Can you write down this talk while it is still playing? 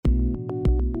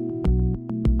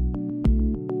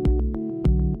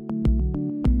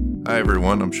Hi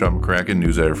everyone, I'm Sean McCracken,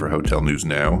 news editor for Hotel News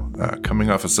Now. Coming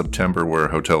off of September where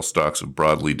hotel stocks have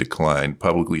broadly declined,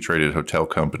 publicly traded hotel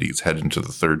companies head into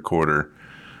the third quarter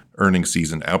earnings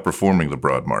season outperforming the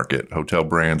broad market. Hotel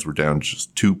brands were down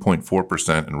just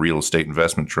 2.4% and real estate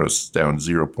investment trusts down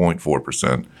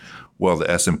 0.4%, while the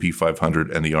S&P 500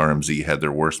 and the RMZ had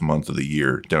their worst month of the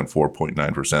year, down 4.9%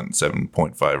 and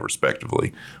 7.5%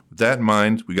 respectively. With that in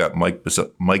mind, we got Mike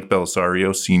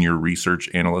Bellisario, senior research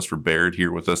analyst for Baird,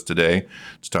 here with us today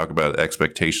to talk about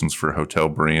expectations for hotel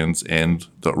brands and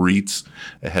the REITs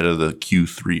ahead of the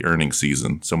Q3 earnings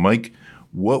season. So Mike,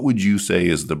 what would you say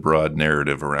is the broad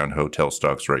narrative around hotel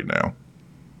stocks right now?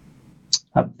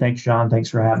 Thanks, Sean. Thanks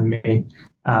for having me.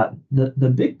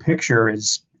 The big picture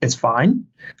is it's fine.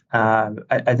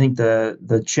 I think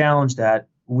the challenge that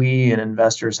we and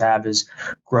investors have is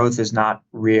growth is not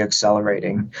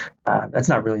reaccelerating. That's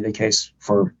not really the case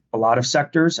for a lot of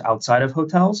sectors outside of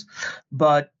hotels,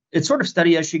 but it's sort of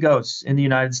steady as she goes. In the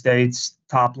United States,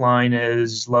 top line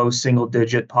is low single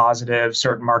digit positive.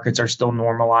 Certain markets are still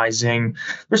normalizing.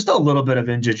 There's still a little bit of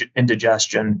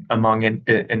indigestion among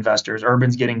investors.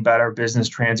 Urban's getting better. Business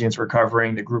transient's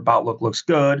recovering. The group outlook looks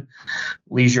good.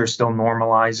 Leisure is still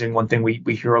normalizing. One thing we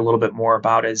hear a little bit more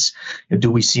about is,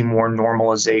 do we see more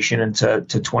normalization into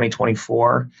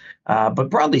 2024? But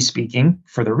broadly speaking,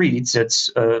 for the REITs,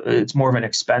 it's more of an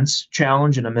expense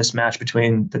challenge and a mismatch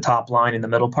between the top line and the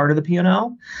middle part of the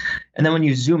P&L. And then when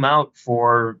you zoom out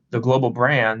for the global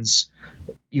brands,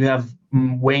 you have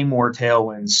way more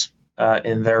tailwinds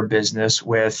in their business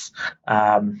with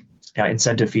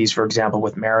incentive fees, for example,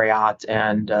 with Marriott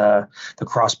and the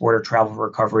cross-border travel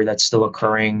recovery that's still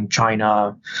occurring,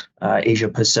 China, Asia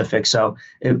Pacific. So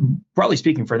broadly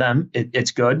speaking, for them,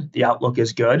 it's good. The outlook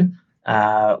is good.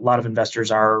 A lot of investors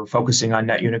are focusing on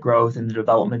net unit growth and the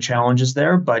development challenges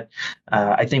there. But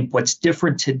I think what's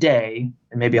different today,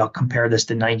 and maybe I'll compare this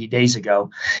to 90 days ago,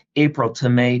 April to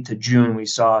May to June, we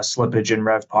saw a slippage in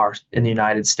RevPAR in the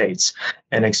United States,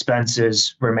 and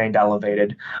expenses remained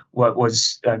elevated. What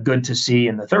was good to see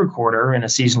in the third quarter, in a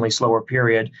seasonally slower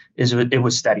period, is it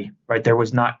was steady, right? There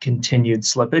was not continued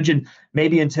slippage. And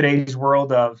maybe in today's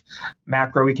world of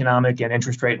macroeconomic and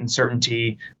interest rate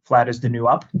uncertainty, flat is the new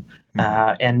up.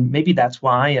 And maybe that's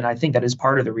why, and I think that is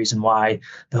part of the reason why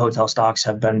the hotel stocks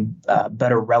have been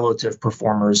better relative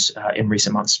performers in recent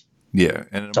months. Yeah.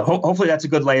 And so hopefully that's a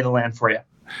good lay of the land for you.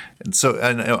 And so,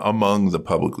 and among the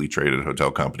publicly traded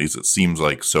hotel companies, it seems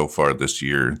like so far this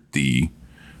year, the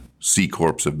C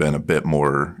Corps have been a bit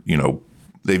more,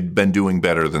 they've been doing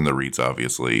better than the REITs,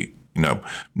 obviously,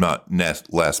 not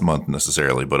last month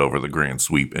necessarily, but over the grand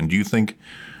sweep. And do you think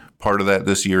part of that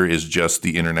this year is just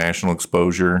the international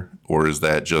exposure, or is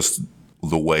that just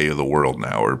the way of the world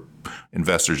now, or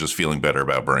investors just feeling better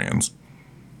about brands?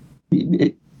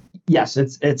 Yes,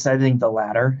 it's I think the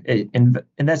latter, and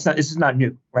this is not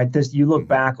new, right? You look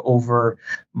back over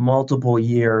multiple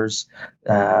years,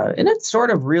 and it sort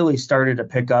of really started to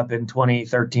pick up in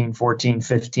 2013, 14,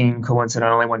 15,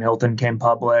 coincidentally when Hilton came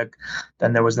public.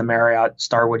 Then there was the Marriott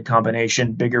Starwood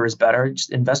combination. Bigger is better.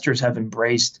 Investors have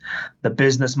embraced the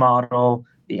business model,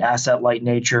 the asset-light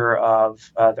nature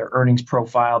of their earnings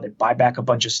profile. They buy back a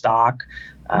bunch of stock.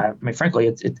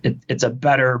 Frankly, it's a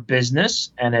better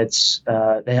business, and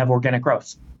they have organic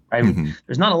growth, right? Mm-hmm.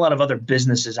 There's not a lot of other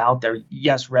businesses out there.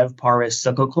 Yes, RevPAR is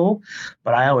cyclical,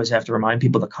 but I always have to remind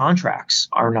people the contracts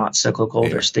are not cyclical. Yeah.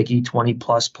 They're sticky, 20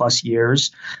 plus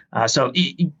years. So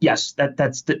yes,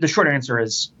 that's the short answer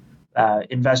is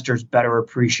investors better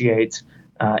appreciate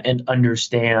and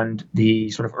understand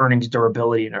the sort of earnings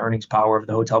durability and earnings power of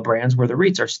the hotel brands, where the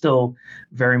REITs are still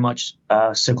very much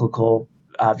cyclical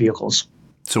vehicles.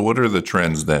 So what are the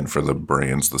trends then for the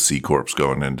brands, the C Corps,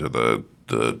 going into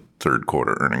the third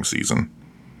quarter earnings season?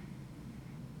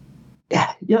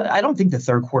 Yeah, I don't think the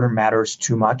third quarter matters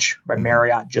too much. Right? Mm-hmm.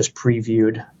 Marriott just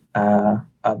previewed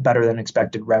a better than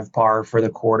expected RevPAR for the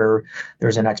quarter.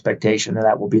 There's an expectation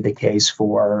that will be the case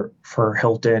for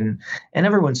Hilton, and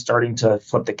everyone's starting to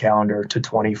flip the calendar to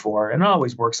 24. And it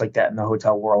always works like that in the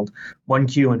hotel world.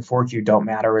 1Q and 4Q don't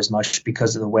matter as much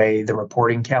because of the way the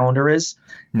reporting calendar is.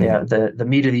 Mm-hmm. Yeah, the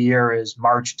meat of the year is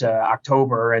March to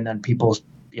October, and then people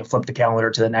flip the calendar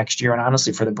to the next year. And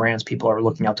honestly, for the brands, people are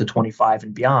looking out to 25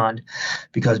 and beyond,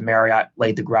 because Marriott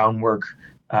laid the groundwork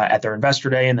at their investor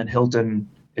day, and then Hilton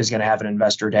is going to have an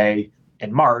investor day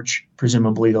in March.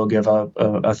 Presumably, they'll give a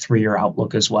 3-year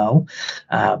outlook as well.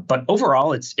 But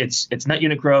overall, it's net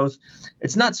unit growth.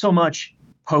 It's not so much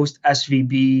post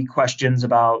SVB questions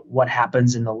about what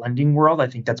happens in the lending world. I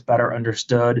think that's better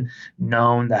understood,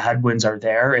 known. The headwinds are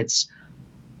there. It's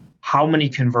how many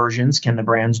conversions can the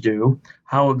brands do?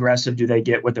 How aggressive do they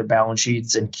get with their balance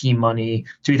sheets and key money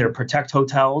to either protect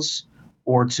hotels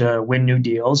or to win new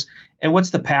deals? And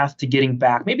what's the path to getting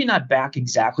back? Maybe not back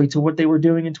exactly to what they were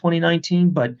doing in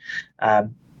 2019, but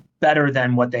better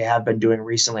than what they have been doing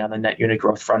recently on the net unit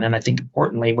growth front. And I think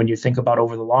importantly, when you think about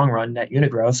over the long run, net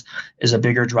unit growth is a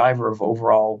bigger driver of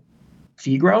overall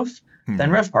fee growth than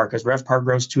RevPAR, because RevPAR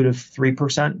grows 2 to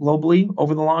 3% globally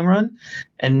over the long run.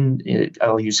 And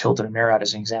I'll use Hilton and Marriott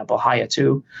as an example, Hyatt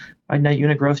too. My net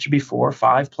unit growth should be 4,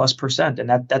 5+%.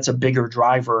 And that's a bigger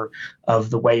driver of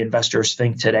the way investors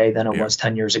think today than it was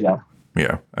 10 years ago.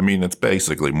 Yeah. I mean, it's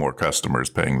basically more customers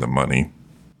paying the money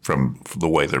from the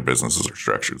way their businesses are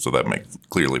structured. So that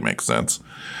clearly makes sense.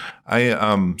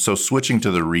 So switching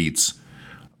to the REITs,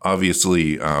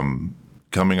 obviously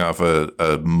coming off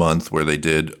a month where they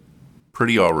did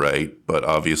pretty all right, but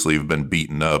obviously have been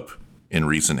beaten up in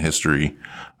recent history.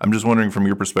 I'm just wondering from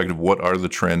your perspective, what are the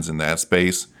trends in that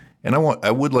space? And I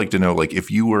would like to know, like,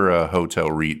 if you were a hotel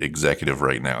REIT executive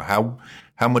right now,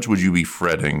 how much would you be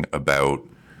fretting about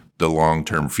the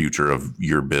long-term future of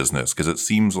your business? Because it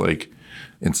seems like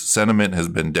sentiment has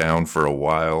been down for a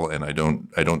while, and I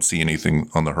don't see anything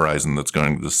on the horizon that's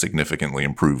going to significantly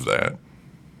improve that.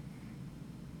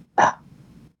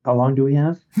 How long do we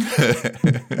have?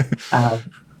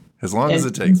 As long as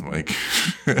it takes, Mike.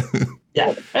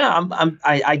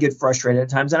 I get frustrated at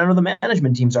times, and I know the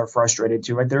management teams are frustrated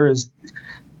too. Right, there is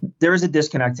a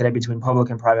disconnect today between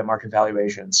public and private market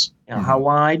valuations. How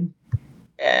wide?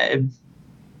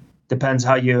 Depends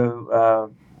how you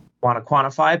want to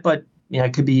quantify it, but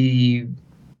it could be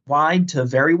wide to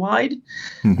very wide.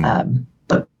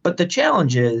 But the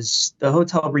challenge is the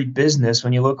hotel REIT business,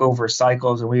 when you look over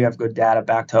cycles, and we have good data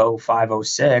back to 05,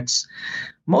 06,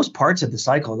 most parts of the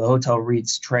cycle, the hotel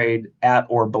REITs trade at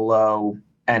or below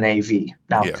NAV.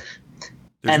 Now, There's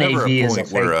NAV never a is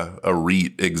point where a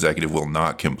REIT executive will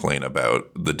not complain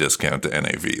about the discount to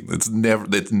NAV. It's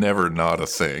never not a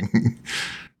thing.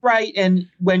 Right. And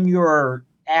when you're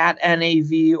at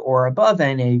NAV or above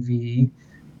NAV,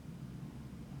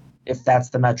 if that's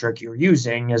the metric you're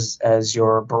using as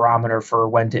your barometer for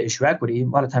when to issue equity, a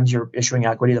lot of times you're issuing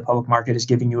equity. The public market is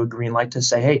giving you a green light to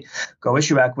say, hey, go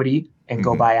issue equity and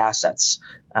go buy assets.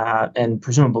 And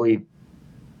presumably,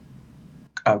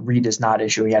 a REIT is not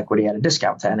issuing equity at a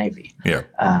discount to NAV. Yeah.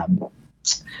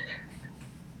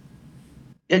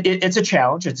 It's a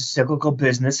challenge. It's a cyclical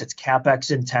business. It's CapEx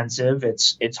intensive.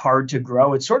 It's hard to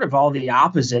grow. It's sort of all the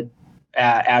opposite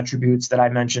attributes that I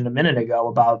mentioned a minute ago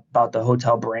about the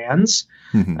hotel brands.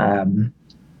 One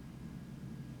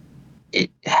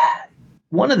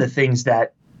of the things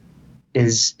that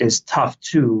is tough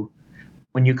too,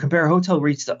 when you compare hotel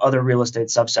REITs to other real estate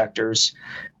subsectors,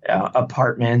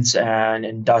 apartments and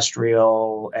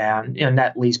industrial and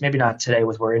net lease, maybe not today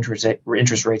with where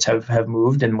interest rates have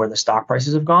moved and where the stock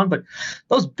prices have gone, but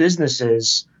those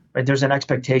businesses, right, there's an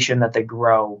expectation that they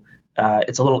grow.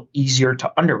 It's a little easier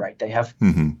to underwrite. They have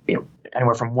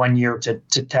anywhere from 1 year to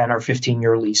 10 or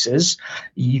 15-year leases.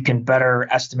 You can better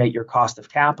estimate your cost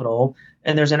of capital,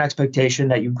 and there's an expectation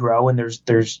that you grow, and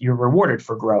you're rewarded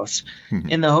for growth.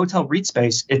 In the hotel REIT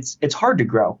space, it's hard to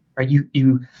grow, right?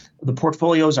 The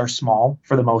portfolios are small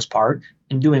for the most part,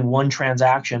 and doing one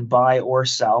transaction, buy or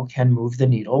sell, can move the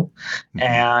needle,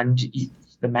 and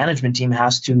the management team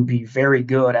has to be very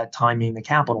good at timing the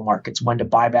capital markets, when to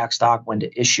buy back stock, when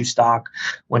to issue stock,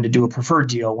 when to do a preferred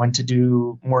deal, when to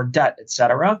do more debt, et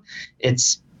cetera.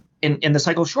 It's in the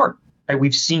cycle short. Right?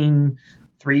 We've seen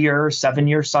 3-year,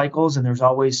 7-year cycles, and there's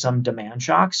always some demand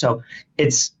shock. So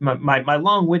it's my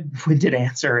long-winded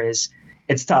answer is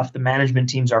it's tough. The management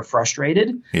teams are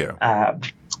frustrated. Yeah.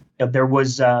 There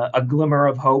was a glimmer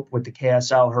of hope with the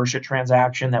KSL Hersha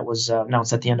transaction that was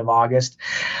announced at the end of August.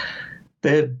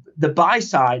 The buy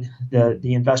side,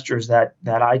 the investors that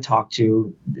I talk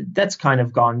to, that's kind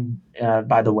of gone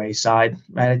by the wayside.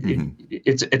 Right?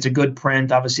 It's a good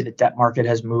print. Obviously, the debt market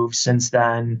has moved since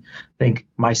then. I think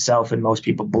myself and most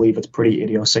people believe it's pretty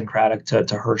idiosyncratic to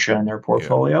Hersha and their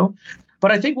portfolio. Yeah.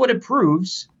 But I think what it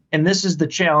proves, and this is the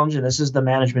challenge, and this is the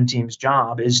management team's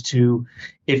job, is to,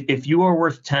 if you are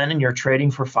worth 10 and you're trading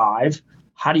for 5,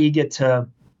 how do you get to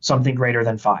something greater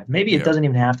than 5? Maybe it doesn't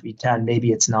even have to be 10.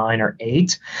 Maybe it's 9 or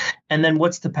 8. And then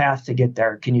what's the path to get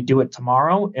there? Can you do it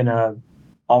tomorrow in a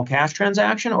all cash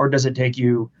transaction, or does it take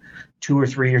you 2 or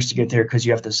 3 years to get there because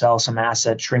you have to sell some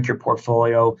assets, shrink your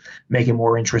portfolio, make it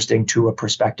more interesting to a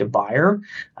prospective buyer?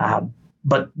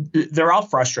 But they're all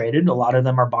frustrated. A lot of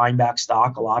them are buying back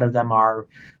stock. A lot of them are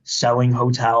selling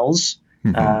hotels.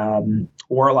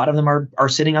 Or a lot of them are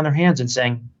sitting on their hands and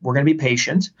saying, we're going to be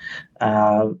patient.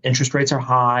 Interest rates are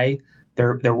high.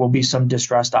 there will be some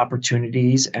distressed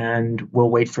opportunities, and we'll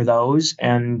wait for those.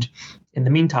 And in the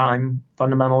meantime,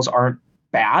 fundamentals aren't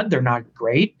bad. They're not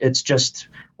great. It's just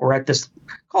we're at this,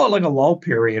 call it like a lull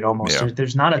period almost. Yeah.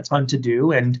 There's not a ton to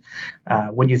do. And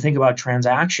when you think about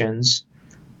transactions,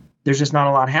 there's just not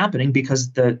a lot happening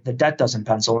because the debt doesn't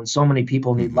pencil. And so many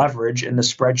people need leverage, and the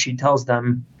spreadsheet tells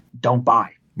them don't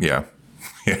buy. Yeah.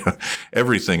 Yeah.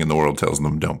 Everything in the world tells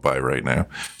them don't buy right now.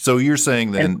 So you're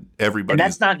saying then everybody.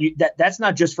 And that's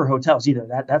not just for hotels either.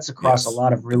 That's across a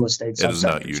lot of real estate subsectors. It is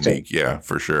not unique. Too. Yeah,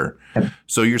 for sure.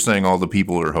 So you're saying all the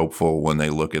people are hopeful when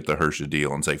they look at the Hersha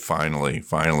deal and say, finally,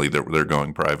 they're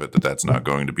going private, that's not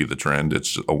going to be the trend.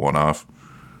 It's a one-off.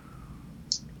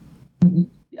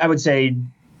 I would say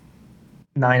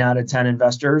 9 out of 10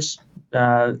 investors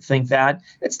think that.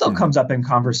 It still comes up in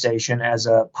conversation as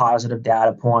a positive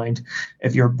data point.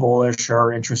 If you're bullish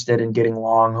or interested in getting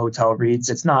long hotel REITs,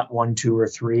 it's not 1, 2, or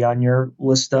 3 on your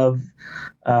list of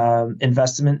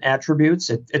investment attributes.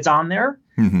 It's on there,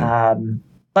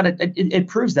 but it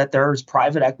proves that there's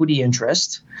private equity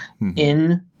interest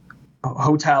in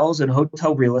hotels and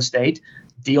hotel real estate.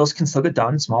 Deals can still get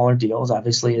done, smaller deals.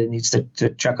 Obviously, it needs to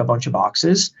check a bunch of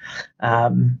boxes.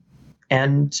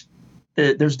 And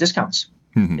there's discounts.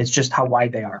 It's just how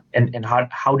wide they are, and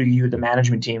how do you, the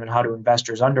management team, and how do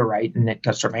investors underwrite and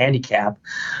sort of handicap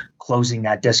closing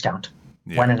that discount,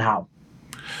 when and how.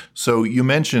 So you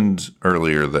mentioned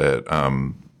earlier that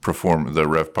the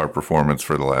RevPAR performance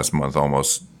for the last month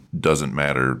almost doesn't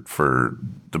matter for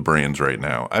the brands right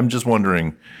now. I'm just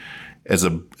wondering, as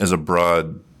a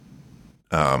broad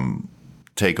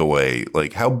takeaway,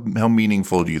 like how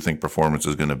meaningful do you think performance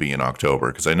is going to be in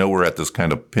October? Because I know we're at this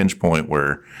kind of pinch point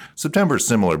where September is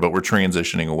similar, but we're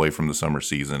transitioning away from the summer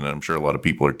season. And I'm sure a lot of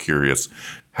people are curious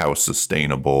how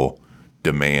sustainable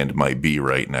demand might be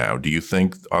right now. Do you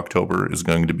think October is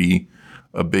going to be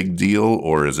a big deal,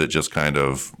 or is it just kind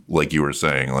of like you were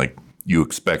saying, like you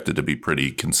expect it to be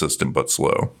pretty consistent but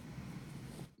slow?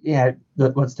 Yeah,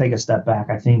 let's take a step back.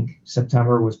 I think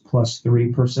September was plus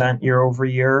 3% year over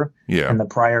year. Yeah. And the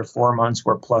prior 4 months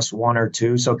were plus 1 or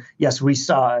 2. So yes, we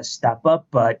saw a step up,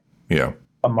 but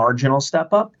a marginal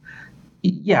step up.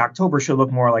 Yeah, October should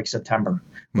look more like September.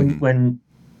 When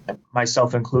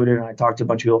myself included, and I talked to a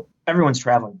bunch of people, everyone's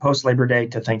traveling post Labor Day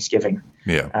to Thanksgiving.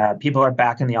 Yeah. People are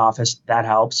back in the office. That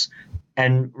helps.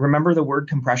 And remember the word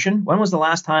compression? When was the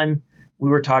last time we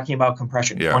were talking about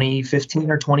compression? 2015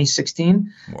 or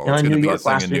 2016? Well, it's going to be a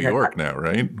thing in New York now,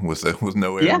 right? With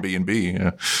no Airbnb.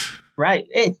 Yeah. Right.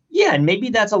 And maybe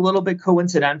that's a little bit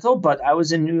coincidental, but I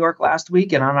was in New York last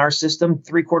week, and on our system,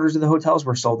 3/4 of the hotels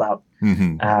were sold out.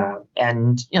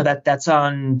 And that's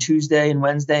on Tuesday and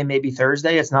Wednesday, maybe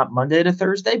Thursday. It's not Monday to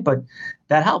Thursday, but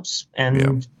that helps.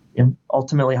 And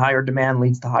ultimately, higher demand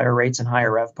leads to higher rates and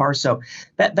higher RevPAR. So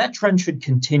that trend should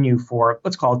continue for,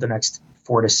 let's call it, the next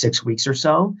 4 to 6 weeks or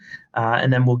so.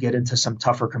 And then we'll get into some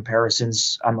tougher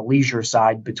comparisons on the leisure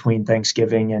side between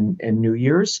Thanksgiving and New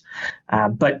Year's.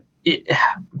 But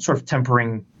I'm sort of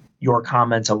tempering your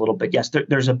comments a little bit. Yes,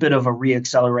 there's a bit of a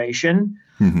reacceleration,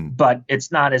 but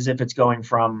it's not as if it's going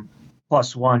from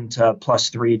 +1 to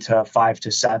 +3 to 5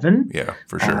 to 7. Yeah,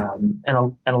 for sure.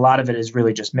 And a lot of it is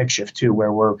really just mix shift too,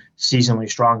 where we're seasonally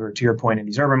stronger, to your point, in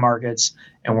these urban markets,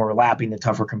 and we're lapping the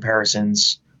tougher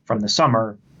comparisons from the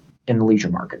summer in the leisure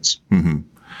markets.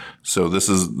 So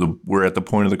we're at the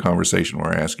point of the conversation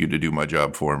where I ask you to do my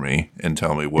job for me and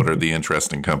tell me what are the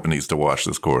interesting companies to watch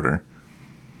this quarter.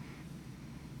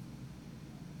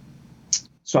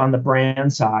 So on the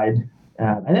brand side,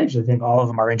 I actually think all of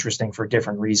them are interesting for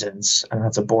different reasons, and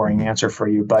that's a boring answer for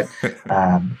you. But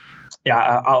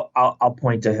I'll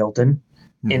point to Hilton,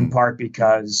 in part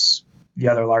because the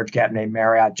other large cap name,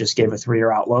 Marriott, just gave a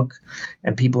 3-year outlook,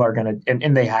 and people are going to,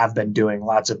 and they have been doing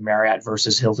lots of Marriott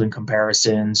versus Hilton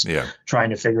comparisons, trying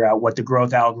to figure out what the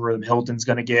growth algorithm Hilton's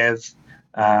going to give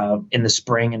in the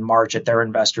spring and March at their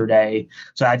investor day.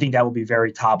 So I think that will be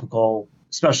very topical,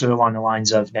 especially along the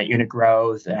lines of net unit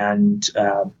growth and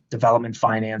development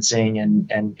financing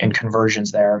and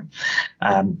conversions there.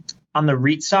 On the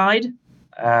REIT side,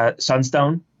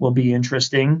 Sunstone will be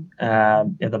interesting.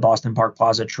 The Boston Park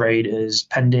Plaza trade is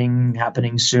pending,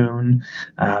 happening soon.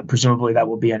 Presumably that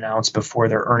will be announced before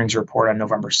their earnings report on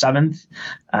November 7th.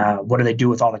 What do they do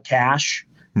with all the cash?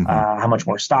 How much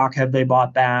more stock have they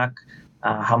bought back?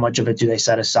 How much of it do they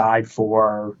set aside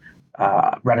for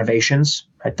renovations?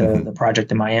 Right, the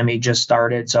project in Miami just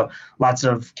started. So lots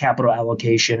of capital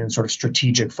allocation and sort of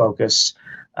strategic focus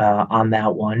on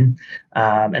that one.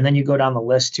 And then you go down the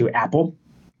list to Apple.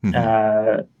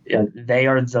 They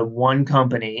are the one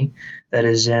company that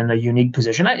is in a unique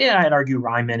position. I'd argue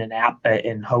Ryman and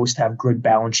and Host have good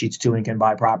balance sheets too and can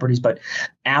buy properties, but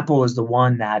Apple is the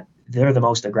one that they're the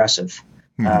most aggressive.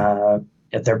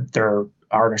 They're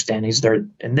our understandings,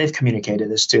 and they've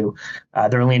communicated this too.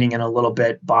 They're leaning in a little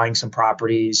bit, buying some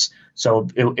properties. So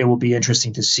it will be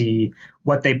interesting to see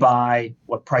what they buy,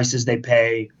 what prices they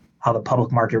pay, how the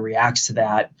public market reacts to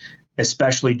that,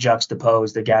 especially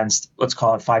juxtaposed against, let's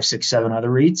call it 5, 6, 7 other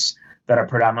REITs that are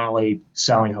predominantly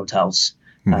selling hotels.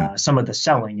 Some of the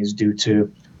selling is due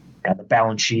to the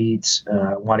balance sheets,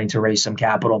 wanting to raise some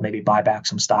capital, maybe buy back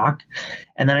some stock.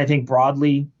 And then I think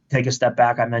broadly, take a step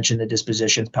back. I mentioned the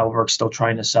dispositions. Pebblebrook's still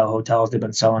trying to sell hotels. They've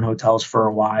been selling hotels for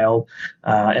a while.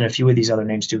 And a few of these other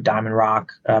names too. Diamond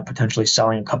Rock, potentially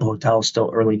selling a couple hotels,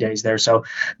 still early days there. So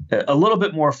a little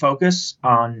bit more focus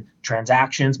on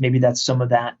transactions. Maybe that's some of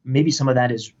that. Maybe some of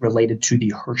that is related to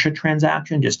the Hersha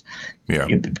transaction. Just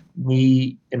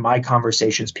me, in my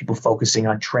conversations, people focusing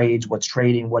on trades, what's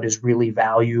trading, what is really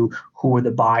value, who are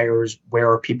the buyers,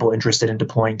 where are people interested in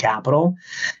deploying capital.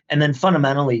 And then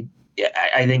fundamentally,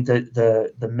 I think that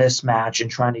the mismatch in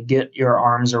trying to get your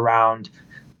arms around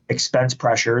expense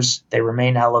pressures, they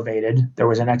remain elevated. There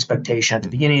was an expectation at the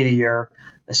beginning of the year,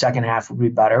 the second half would be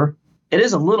better. It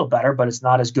is a little better, but it's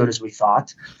not as good as we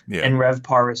thought. Yeah. And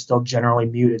RevPAR is still generally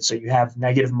muted. So you have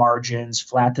negative margins,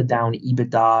 flat to down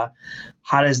EBITDA.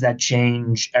 How does that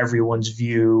change everyone's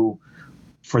view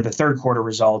for the third quarter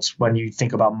results when you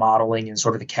think about modeling and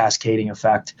sort of the cascading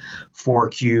effect for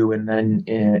Q and then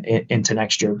into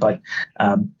next year? But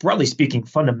broadly speaking,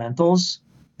 fundamentals,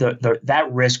 that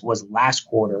risk was last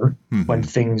quarter when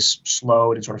things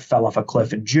slowed and sort of fell off a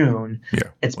cliff in June. Yeah.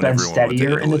 It's been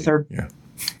steadier in the third. Yeah.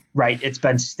 Right. It's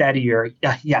been steadier.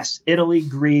 Yes. Italy,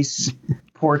 Greece,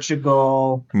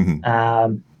 Portugal,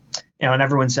 and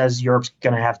everyone says Europe's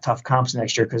going to have tough comps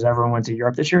next year because everyone went to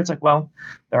Europe this year. It's like, well,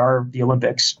 there are the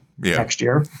Olympics next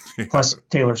year. Plus,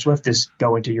 Taylor Swift is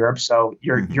going to Europe. So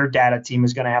your data team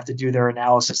is going to have to do their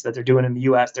analysis that they're doing in the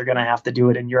U.S. They're going to have to do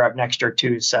it in Europe next year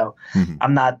too. So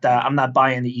I'm not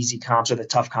buying the easy comps or the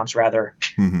tough comps rather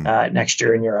next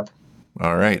year in Europe.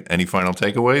 All right. Any final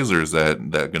takeaways, or is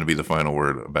that going to be the final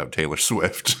word about Taylor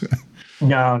Swift?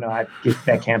 No,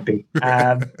 that can't be.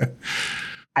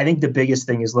 I think the biggest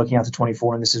thing is looking out to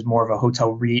 24, and this is more of a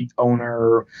hotel REIT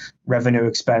owner revenue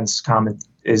expense comment,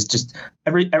 is just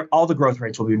all the growth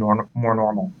rates will be more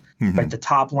normal. Like the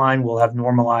top line will have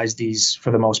normalized these,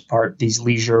 for the most part, these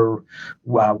leisure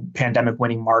pandemic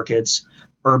winning markets.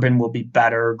 Urban will be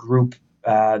better. Group,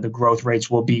 the growth rates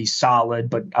will be solid,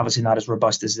 but obviously not as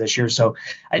robust as this year. So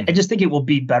I just think it will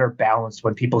be better balanced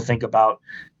when people think about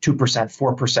 2%,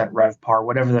 4% RevPAR,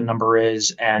 whatever the number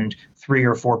is, and 3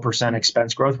 or 4%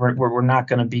 expense growth. We're not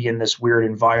going to be in this weird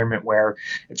environment where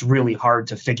it's really hard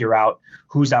to figure out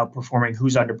who's outperforming,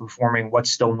 who's underperforming,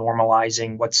 what's still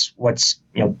normalizing, what's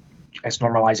it's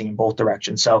normalizing in both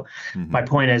directions. So my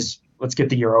point is, let's get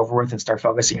the year over with and start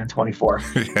focusing on 24.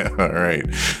 Yeah, all right.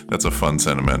 That's a fun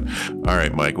sentiment. All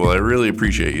right, Mike. Well, I really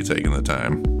appreciate you taking the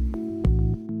time.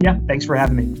 Yeah, thanks for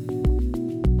having me.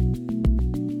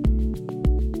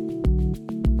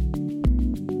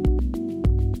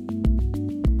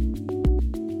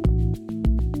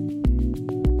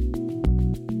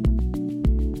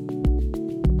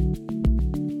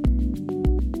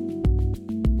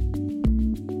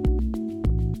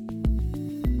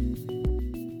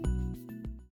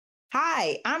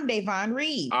 Hi, I'm Davon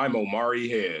Reed. I'm Omari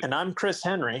Head. And I'm Chris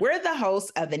Henry. We're the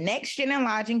hosts of the Next Gen and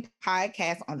Lodging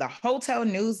podcast on the Hotel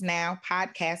News Now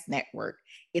podcast network.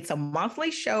 It's a monthly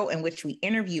show in which we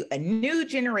interview a new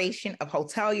generation of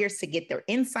hoteliers to get their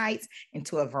insights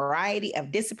into a variety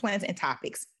of disciplines and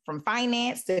topics, from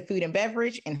finance to food and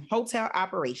beverage and hotel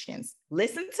operations.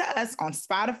 Listen to us on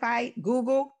Spotify,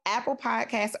 Google, Apple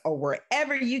Podcasts, or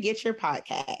wherever you get your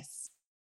podcasts.